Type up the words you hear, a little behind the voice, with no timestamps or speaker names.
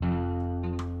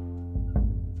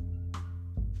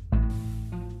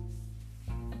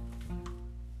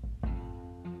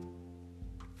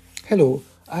Hello,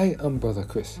 I am Brother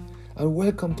Chris, and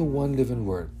welcome to One Living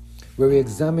Word, where we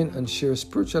examine and share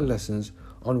spiritual lessons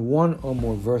on one or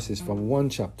more verses from one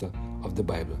chapter of the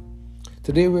Bible.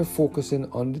 Today we're focusing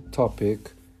on the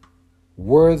topic,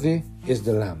 Worthy is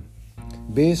the Lamb,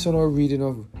 based on our reading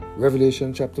of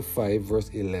Revelation chapter 5, verse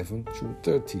 11 through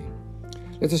 13.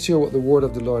 Let us hear what the word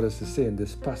of the Lord has to say in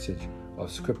this passage of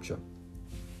Scripture.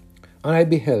 And I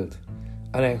beheld,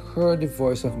 and I heard the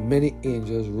voice of many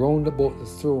angels round about the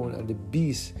throne and the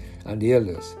beast and the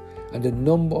elders, and the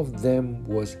number of them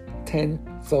was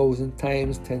 10,000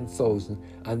 times 10,000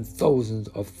 and thousands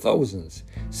of thousands,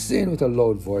 saying with a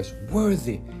loud voice,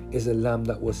 Worthy is the Lamb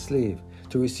that was slain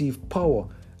to receive power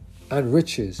and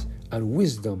riches and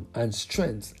wisdom and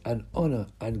strength and honor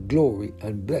and glory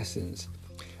and blessings.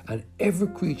 And every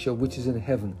creature which is in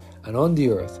heaven and on the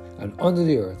earth and under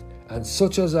the earth, and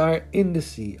such as are in the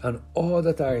sea, and all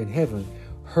that are in heaven,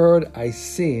 heard I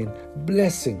saying,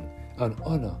 Blessing and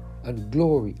honor and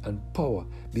glory and power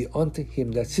be unto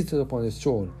him that sitteth upon his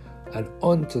throne, and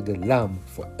unto the Lamb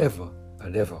forever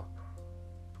and ever.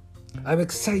 I'm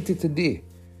excited today.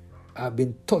 I've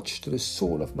been touched to the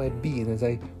soul of my being as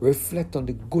I reflect on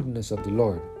the goodness of the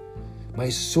Lord. My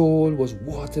soul was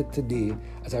watered today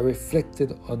as I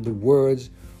reflected on the words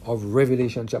of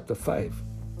Revelation chapter 5.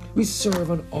 We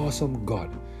serve an awesome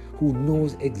God who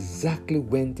knows exactly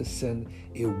when to send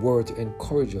a word to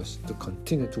encourage us to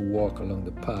continue to walk along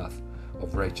the path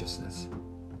of righteousness.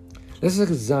 Let's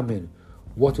examine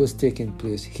what was taking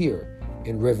place here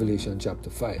in Revelation chapter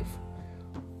 5.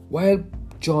 While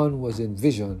John was in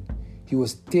vision, he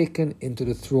was taken into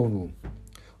the throne room.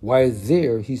 While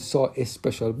there, he saw a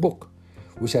special book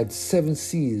which had 7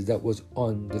 seals that was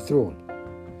on the throne.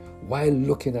 While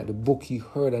looking at the book, he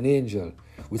heard an angel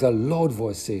with a loud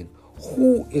voice saying,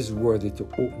 Who is worthy to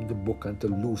open the book and to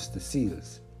loose the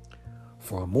seals?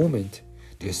 For a moment,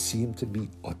 there seemed to be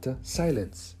utter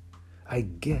silence. I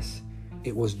guess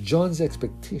it was John's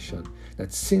expectation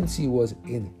that since he was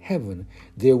in heaven,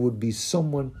 there would be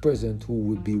someone present who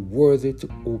would be worthy to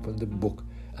open the book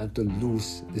and to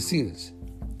loose the seals.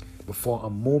 But for a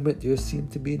moment, there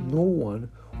seemed to be no one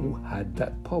who had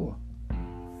that power.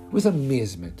 With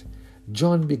amazement,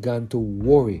 John began to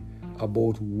worry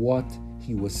about what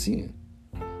he was seeing.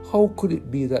 How could it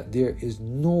be that there is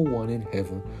no one in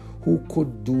heaven who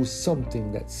could do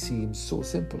something that seemed so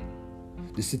simple?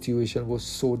 The situation was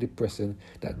so depressing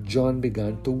that John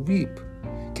began to weep.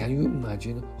 Can you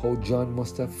imagine how John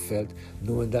must have felt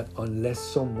knowing that unless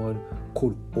someone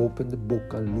could open the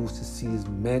book and loose the seals,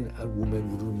 men and women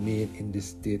would remain in this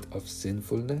state of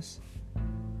sinfulness?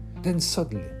 Then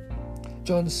suddenly,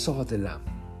 John saw the Lamb.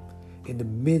 In the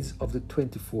midst of the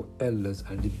 24 elders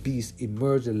and the beast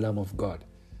emerged the Lamb of God.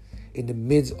 In the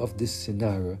midst of this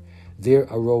scenario, there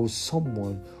arose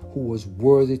someone who was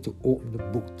worthy to open the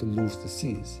book to loose the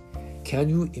seals. Can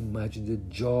you imagine the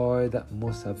joy that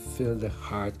must have filled the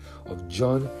heart of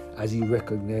John as he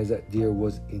recognized that there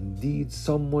was indeed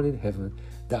someone in heaven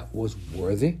that was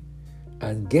worthy?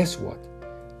 And guess what?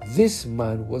 This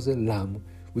man was a lamb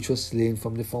which was slain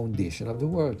from the foundation of the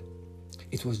world.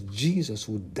 It was Jesus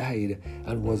who died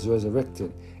and was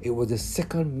resurrected. It was the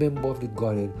second member of the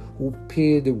Godhead who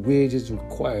paid the wages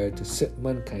required to set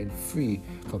mankind free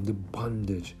from the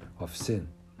bondage of sin.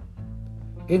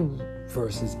 In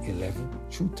verses 11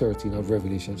 through 13 of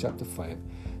Revelation chapter 5,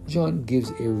 John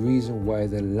gives a reason why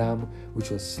the Lamb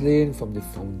which was slain from the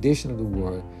foundation of the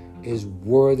world is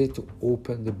worthy to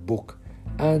open the book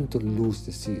and to loose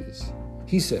the seals.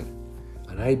 He said,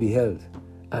 And I beheld,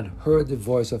 and heard the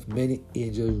voice of many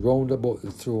angels round about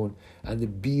the throne, and the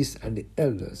beast and the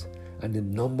elders, and the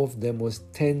number of them was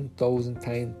 10,000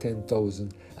 times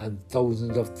 10,000 and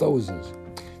thousands of thousands,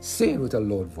 saying with a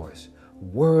loud voice,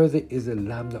 Worthy is the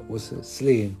Lamb that was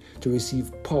slain to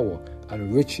receive power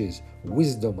and riches,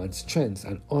 wisdom and strength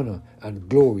and honor and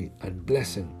glory and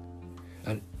blessing.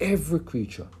 And every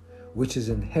creature which is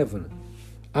in heaven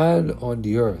and on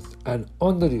the earth and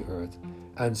under the earth,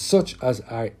 and such as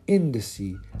are in the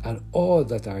sea, and all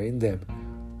that are in them,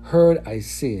 heard I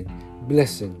saying,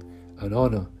 Blessing and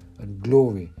honor and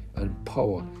glory and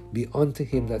power be unto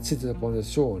him that sitteth upon the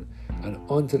throne, and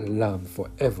unto the Lamb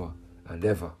forever and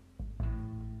ever.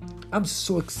 I'm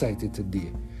so excited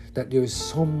today that there is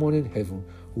someone in heaven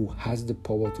who has the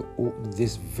power to open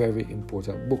this very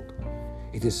important book.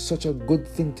 It is such a good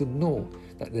thing to know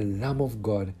that the Lamb of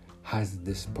God has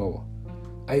this power.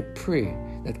 I pray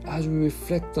that as we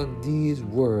reflect on these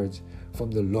words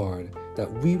from the Lord,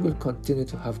 that we will continue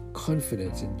to have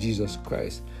confidence in Jesus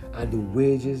Christ and the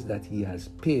wages that he has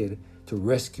paid to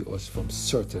rescue us from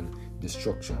certain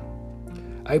destruction.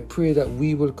 I pray that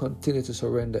we will continue to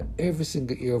surrender every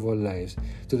single area of our lives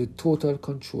to the total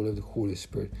control of the Holy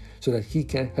Spirit so that He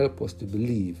can help us to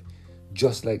believe,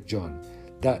 just like John,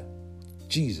 that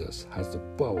Jesus has the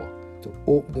power to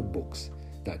open the books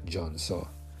that John saw.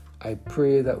 I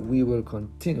pray that we will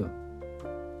continue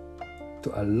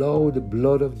to allow the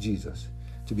blood of Jesus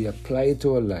to be applied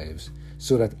to our lives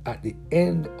so that at the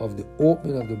end of the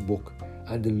opening of the book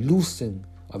and the loosing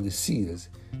of the seals,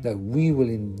 that we will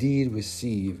indeed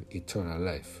receive eternal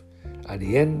life. At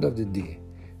the end of the day,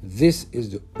 this is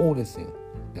the only thing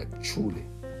that truly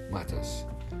matters.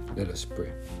 Let us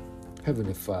pray.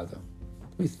 Heavenly Father,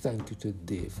 we thank you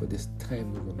today for this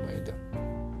timely reminder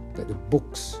that the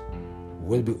books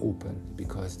will be opened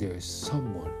because there is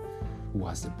someone who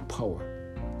has the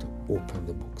power to open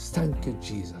the books. Thank you,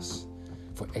 Jesus,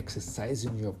 for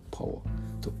exercising your power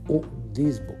to open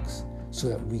these books so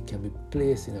that we can be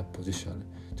placed in a position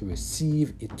to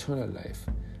receive eternal life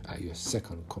at your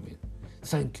second coming.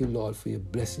 Thank you, Lord, for your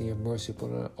blessing and your mercy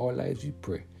upon our lives, we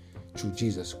pray. Through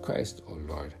Jesus Christ, our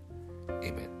Lord.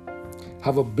 Amen.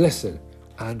 Have a blessed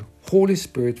and Holy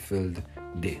Spirit-filled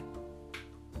day.